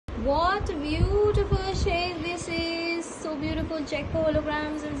What a beautiful shade this is. So beautiful. Check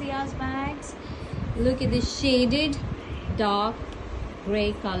holograms in Zia's bags. Look at this shaded dark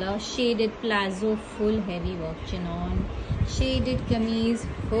grey color. Shaded plazo, full heavy work chinon. Shaded kameez,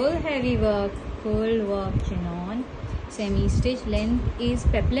 full heavy work, full work chinon. Semi-stitch. Length is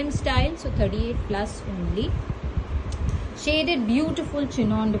peplum style, so 38 plus only. Shaded beautiful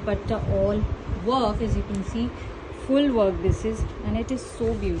chinon dupatta, all work, as you can see. Full work this is, and it is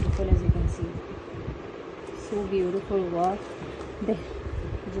so beautiful, as you can see. So beautiful work.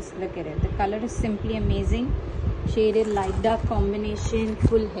 Just look at it. The color is simply amazing. Shaded light dark combination,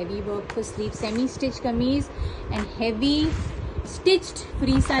 full heavy work for sleeve, semi stitch kameez and heavy stitched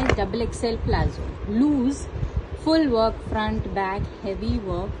free size XXL plazo. Loose, full work front back, heavy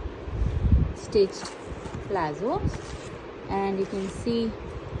work stitched plazo, and you can see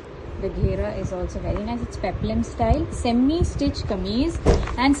the ghera is also very nice. It's peplum style, semi stitch kameez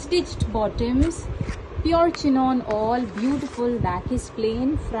and stitched bottoms, pure chinon, all beautiful. Back is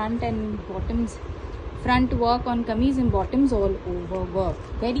plain, front and bottoms, front work on kameez and bottoms all over work.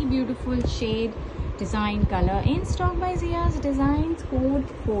 Very beautiful shade, design, color. In stock by Zia's Designs, code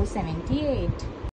 478.